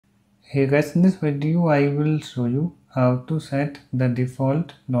Hey guys, in this video I will show you how to set the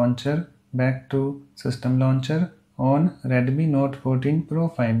default launcher back to system launcher on Redmi Note 14 Pro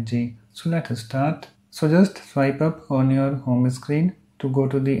 5G. So let's start. So just swipe up on your home screen to go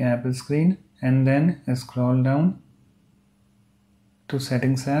to the app screen and then scroll down to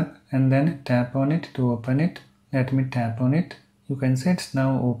settings app and then tap on it to open it. Let me tap on it. You can see it's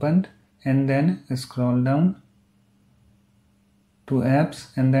now opened and then scroll down to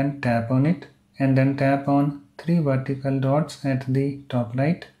apps and then tap on it and then tap on three vertical dots at the top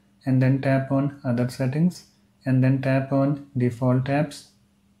right and then tap on other settings and then tap on default apps.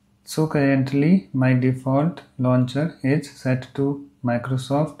 So currently my default launcher is set to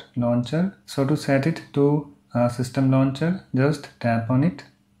Microsoft launcher. So to set it to system launcher, just tap on it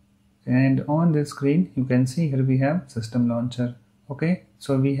and on the screen you can see here we have system launcher. Okay,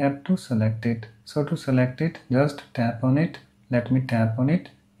 so we have to select it. So to select it, just tap on it. Let me tap on it.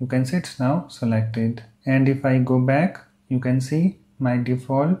 You can see it's now selected. And if I go back, you can see my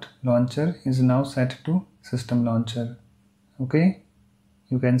default launcher is now set to system launcher. Okay,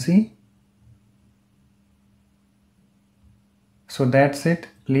 you can see. So that's it.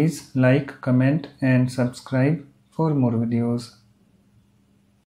 Please like, comment and subscribe for more videos.